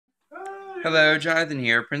Hello, Jonathan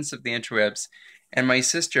here, Prince of the Interwebs, and my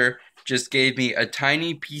sister just gave me a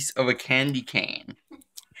tiny piece of a candy cane.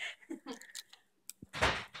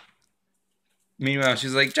 Meanwhile,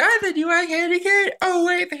 she's like, Jonathan, you want a candy cane? Oh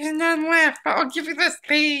wait, there's none left, but I'll give you this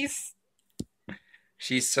piece.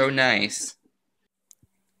 She's so nice.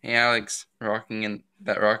 Hey Alex, rocking in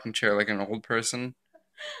that rocking chair like an old person.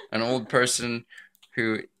 An old person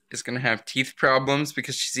who is gonna have teeth problems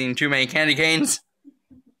because she's eating too many candy canes.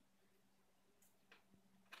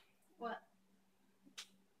 What?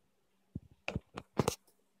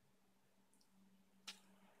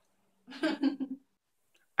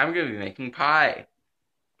 I'm gonna be making pie.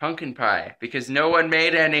 Pumpkin pie, because no one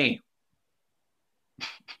made any.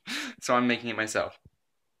 So I'm making it myself.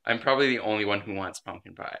 I'm probably the only one who wants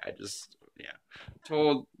pumpkin pie. Yeah.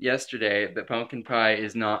 Told yesterday that pumpkin pie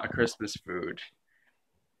is not a Christmas food.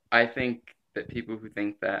 I think that people who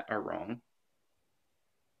think that are wrong.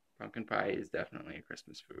 Pumpkin pie is definitely a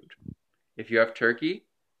Christmas food. If you have turkey,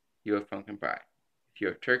 you have pumpkin pie. If you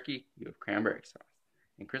have turkey, you have cranberry sauce.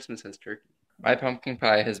 And Christmas has turkey. My pumpkin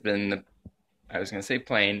pie has been, I was going to say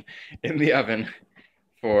plain, in the oven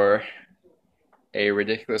for a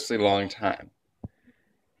ridiculously long time.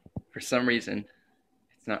 For some reason,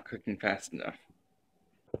 it's not cooking fast enough.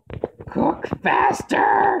 Cook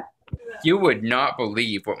faster! You would not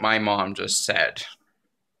believe what my mom just said.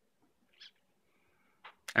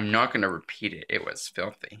 I'm not going to repeat it. It was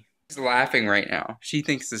filthy. She's laughing right now. She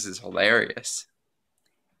thinks this is hilarious.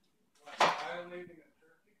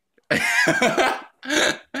 I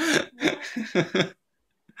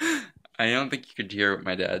don't think you could hear what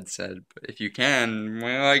my dad said, but if you can,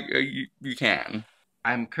 well, you can.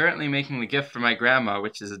 I'm currently making the gift for my grandma,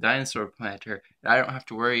 which is a dinosaur planter, and I don't have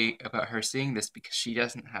to worry about her seeing this because she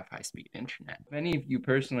doesn't have high-speed internet. Many of you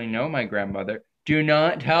personally know my grandmother. Do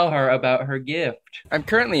not tell her about her gift. I'm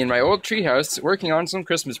currently in my old treehouse working on some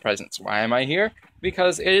Christmas presents. Why am I here?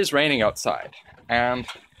 Because it is raining outside, and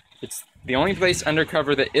it's the only place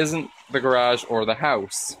undercover that isn't the garage or the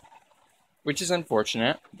house, which is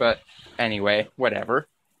unfortunate, but anyway, whatever.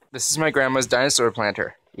 This is my grandma's dinosaur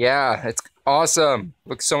planter. Yeah, it's awesome.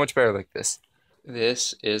 Looks so much better like this.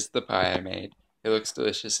 This is the pie I made. It looks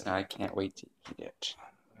delicious and I can't wait to eat it.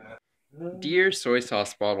 Dear soy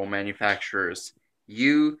sauce bottle manufacturers,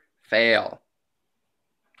 you fail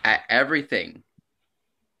at everything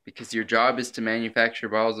because your job is to manufacture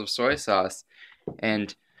bottles of soy sauce,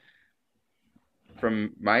 and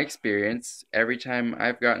from my experience, every time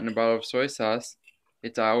I've gotten a bottle of soy sauce,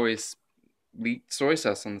 it's always leaked soy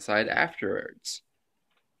sauce on the side afterwards.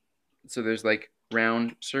 So there's like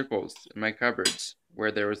round circles in my cupboards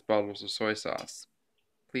where there was bottles of soy sauce.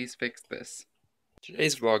 Please fix this.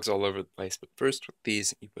 Today's vlog's all over the place, but first with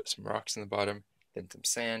these, you put some rocks in the bottom, then some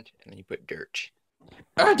sand, and then you put dirt.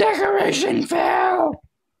 A decoration fell!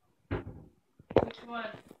 Which one?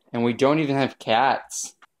 And we don't even have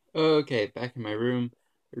cats. Okay, back in my room.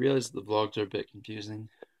 I realize the vlogs are a bit confusing.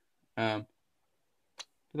 But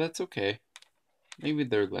that's okay. Maybe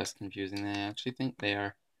they're less confusing than I actually think they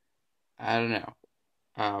are. I don't know.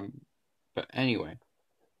 But anyway.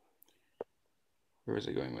 Where was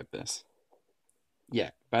I going with this?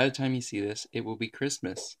 Yeah, by the time you see this, it will be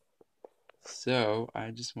Christmas. So,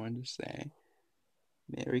 I just wanted to say,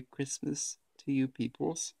 Merry Christmas to you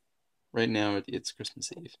peoples. Right now, it's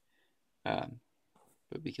Christmas Eve.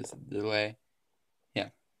 But because of the delay, yeah,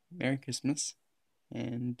 Merry Christmas.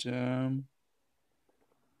 And,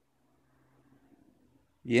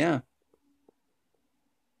 yeah.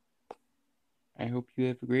 I hope you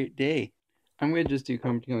have a great day. I'm going to just do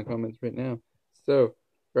commenting on the comments right now. So,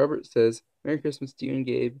 Robert says, Merry Christmas to you and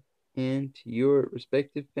Gabe, and to your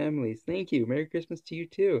respective families. Thank you. Merry Christmas to you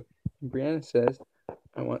too. And Brianna says,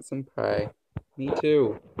 I want some pie. Me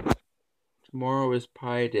too. Tomorrow is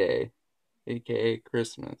Pie Day, aka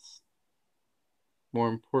Christmas. More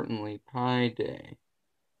importantly, Pie Day.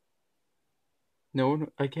 No one,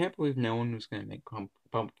 I can't believe no one was going to make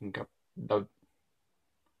pumpkin cup.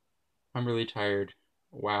 I'm really tired.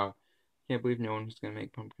 Wow. Can't believe no one was going to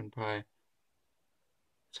make pumpkin pie.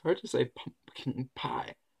 It's hard to say pumpkin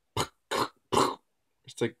pie.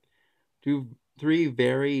 It's like three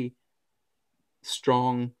very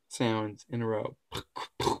strong sounds in a row.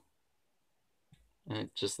 And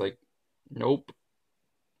it's just like, nope.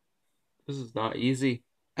 This is not easy.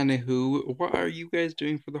 Anywho, what are you guys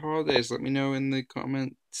doing for the holidays? Let me know in the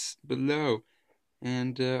comments below.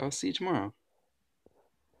 And I'll see you tomorrow.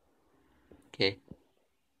 Okay.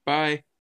 Bye.